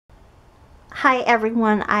Hi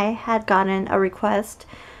everyone, I had gotten a request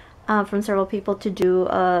from several people to do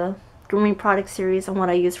a grooming product series on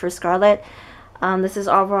what I use for Scarlett. This is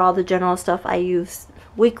overall the general stuff I use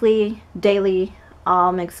weekly, daily,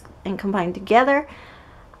 all mixed and combined together.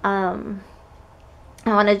 I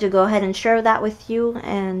wanted to go ahead and share that with you,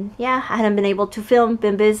 and yeah, I hadn't been able to film,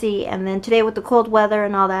 been busy, and then today with the cold weather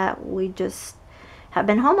and all that, we just have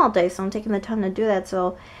been home all day, so I'm taking the time to do that.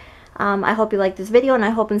 So I hope you like this video, and I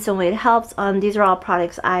hope in some way it helps. These are all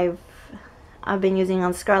products I've been using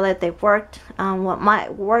on Scarlett. They've worked.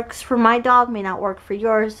 What works for my dog may not work for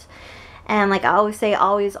yours, and like I always say,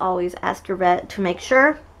 always ask your vet to make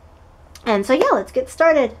sure. And so yeah, let's get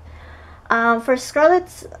started. For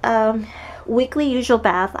Scarlett's weekly usual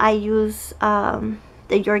bath, I use the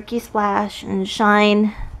Yorkie Splash and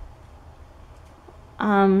Shine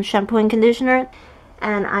shampoo and conditioner,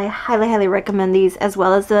 and I highly recommend these, as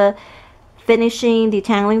well as the finishing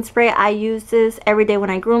detangling spray. I use this every day when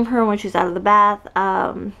I groom her, when she's out of the bath.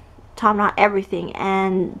 Top knot everything,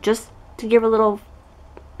 and just to give her a little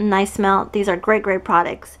nice smell. These are great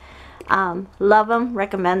products. Love them,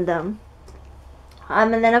 recommend them.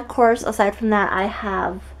 And then of course, aside from that, I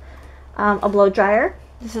have a blow dryer.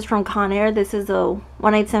 This is from Conair. This is a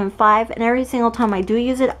 1875, and every single time I do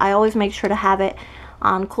use it, I always make sure to have it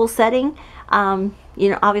on cool setting. You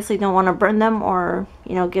know, obviously don't want to burn them or,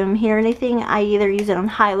 you know, give them heat or anything. I either use it on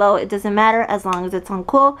high, low, it doesn't matter as long as it's on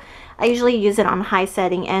cool. I usually use it on high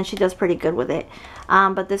setting, and she does pretty good with it.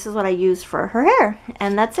 But this is what I use for her hair,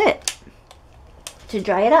 and that's it to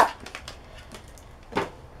dry it up.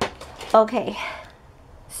 Okay,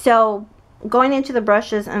 so going into the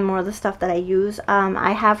brushes and more of the stuff that I use,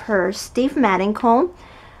 I have her Steve Madden comb.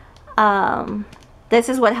 This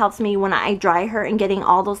is what helps me when I dry her and getting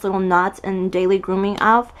all those little knots and daily grooming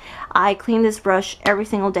off. I clean this brush every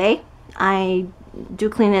single day. I do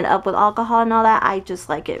clean it up with alcohol and all that. I just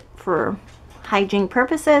like it for hygiene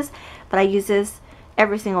purposes, but I use this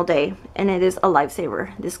every single day, and it is a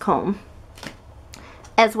lifesaver, this comb.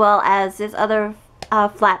 As well as this other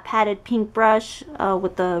flat padded pink brush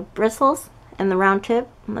with the bristles and the round tip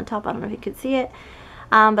on the top. I don't know if you could see it.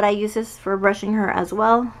 But I use this for brushing her as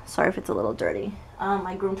well. Sorry if it's a little dirty.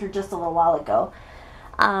 I groomed her just a little while ago.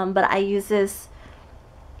 But I use this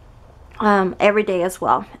every day as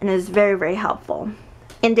well, and it is very helpful.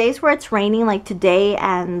 In days where it's raining like today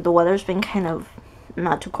and the weather's been kind of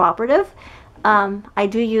not too cooperative, I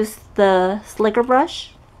do use the slicker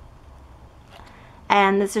brush.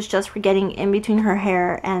 And this is just for getting in between her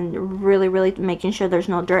hair and really making sure there's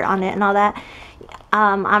no dirt on it and all that.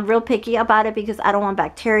 I'm real picky about it because I don't want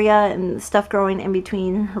bacteria and stuff growing in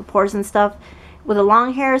between her pores and stuff. With the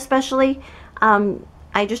long hair especially,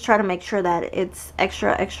 I just try to make sure that it's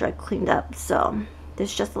extra cleaned up. So this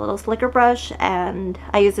is just a little slicker brush, and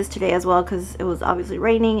I used this today as well because it was obviously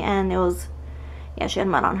raining, and it was, yeah, she had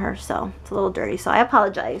mud on her, so it's a little dirty, so I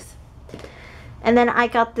apologize. And then I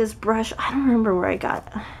got this brush. I don't remember where I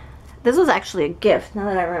got. This was actually a gift, now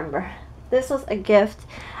that I remember. This was a gift,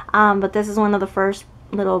 but this is one of the first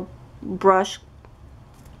little brush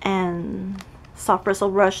and soft bristle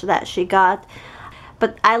brush that she got.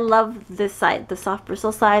 But I love this side, the soft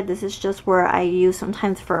bristle side. This is just where I use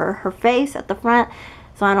sometimes for her face at the front,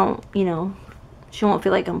 so I don't, you know, she won't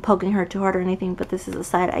feel like I'm poking her too hard or anything. But this is the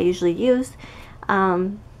side I usually use.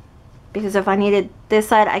 Because if I needed this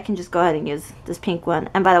side, I can just go ahead and use this pink one.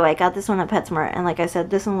 And by the way, I got this one at PetSmart, and like I said,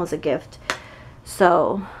 this one was a gift.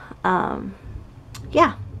 So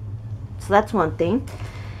yeah, so that's one thing.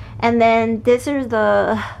 And then this is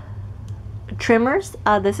the trimmers.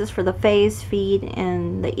 This is for the face, feet,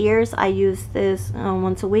 and the ears. I use this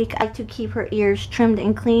once a week. I like to keep her ears trimmed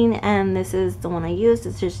and clean, and this is the one I use.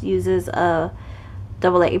 It just uses a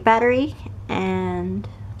AA battery, and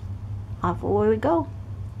off away we go.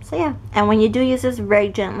 So yeah, and when you do use this, very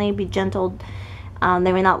gently, be gentle.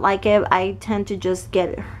 They may not like it. I tend to just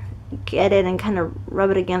get it and kind of rub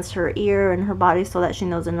it against her ear and her body so that she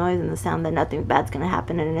knows the noise and the sound, that nothing bad's gonna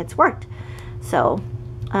happen, and it's worked. So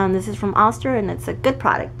this is from Oster, and it's a good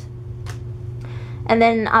product. And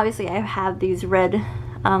then obviously I have these red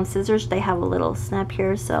scissors. They have a little snap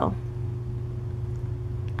here, so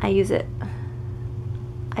I use it.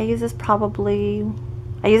 I use this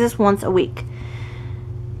once a week.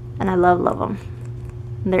 And I love them.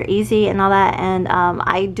 They're easy and all that, and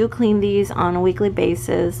I do clean these on a weekly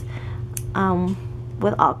basis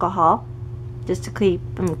with alcohol, just to keep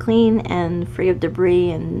them clean and free of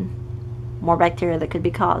debris and more bacteria that could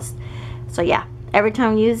be caused. So yeah, every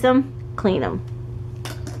time you use them, clean them.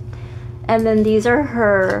 And then these are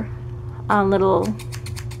her little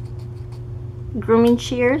grooming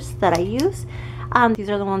shears that I use. These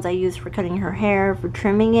are the ones I use for cutting her hair, for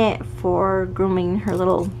trimming it, for grooming her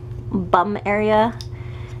little bum area,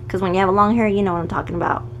 because when you have a long hair, you know what I'm talking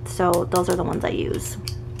about. So those are the ones I use.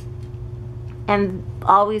 And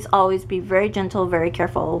always be very gentle, very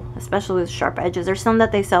careful, especially with sharp edges. There's some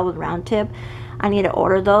that they sell with round tip. I need to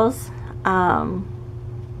order those,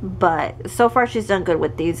 but so far she's done good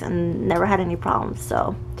with these and never had any problems.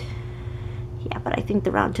 So yeah, but I think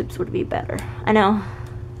the round tips would be better. I know,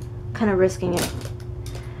 kind of risking it.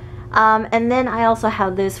 And then I also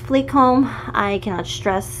have this flea comb. I cannot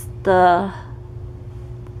stress the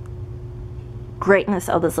greatness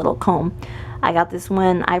of this little comb. I got this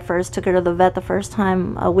when I first took her to the vet the first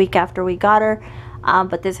time, a week after we got her,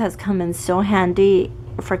 but this has come in so handy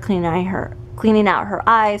for cleaning out her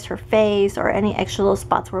eyes, her face, or any extra little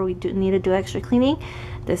spots where we do need to do extra cleaning.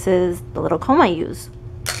 This is the little comb I use.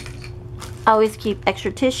 I always keep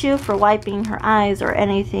extra tissue for wiping her eyes or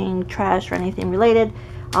anything trash or anything related.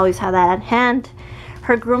 I always have that at hand.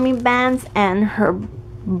 Her grooming bands and her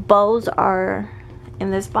bows are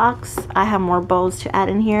in this box. I have more bows to add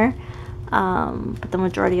in here, but the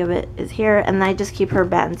majority of it is here, and I just keep her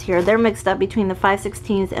bands here. They're mixed up between the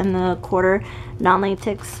 5/16 and the quarter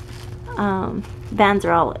non-latex bands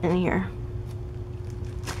are all in here.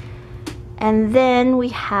 And then we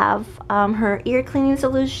have her ear cleaning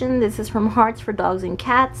solution. This is from Hearts for Dogs and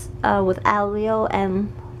Cats with aloe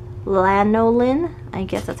and lanolin. I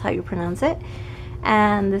guess that's how you pronounce it.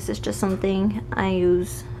 And this is just something I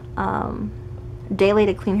use daily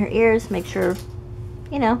to clean her ears, make sure,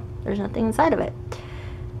 you know, there's nothing inside of it.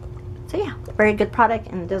 So yeah, very good product,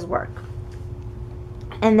 and it does work.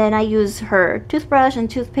 And then I use her toothbrush and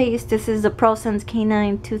toothpaste. This is the ProSense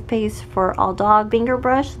Canine toothpaste for all dog finger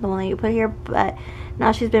brush, the one that you put here, but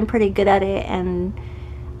now she's been pretty good at it, and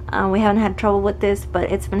we haven't had trouble with this,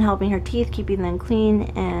 but it's been helping her teeth, keeping them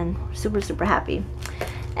clean, and super happy.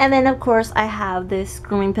 And then of course I have this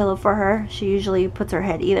grooming pillow for her. She usually puts her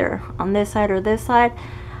head either on this side or this side,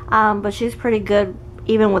 but she's pretty good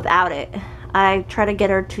even without it. I try to get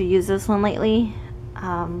her to use this one lately,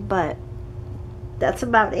 but that's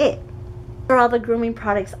about it. Those are all the grooming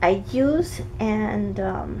products I use, and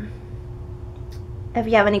if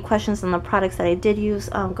you have any questions on the products that I did use,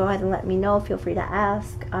 go ahead and let me know. Feel free to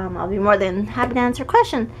ask. I'll be more than happy to answer a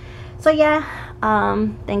question. So yeah,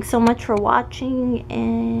 thanks so much for watching,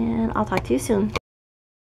 and I'll talk to you soon.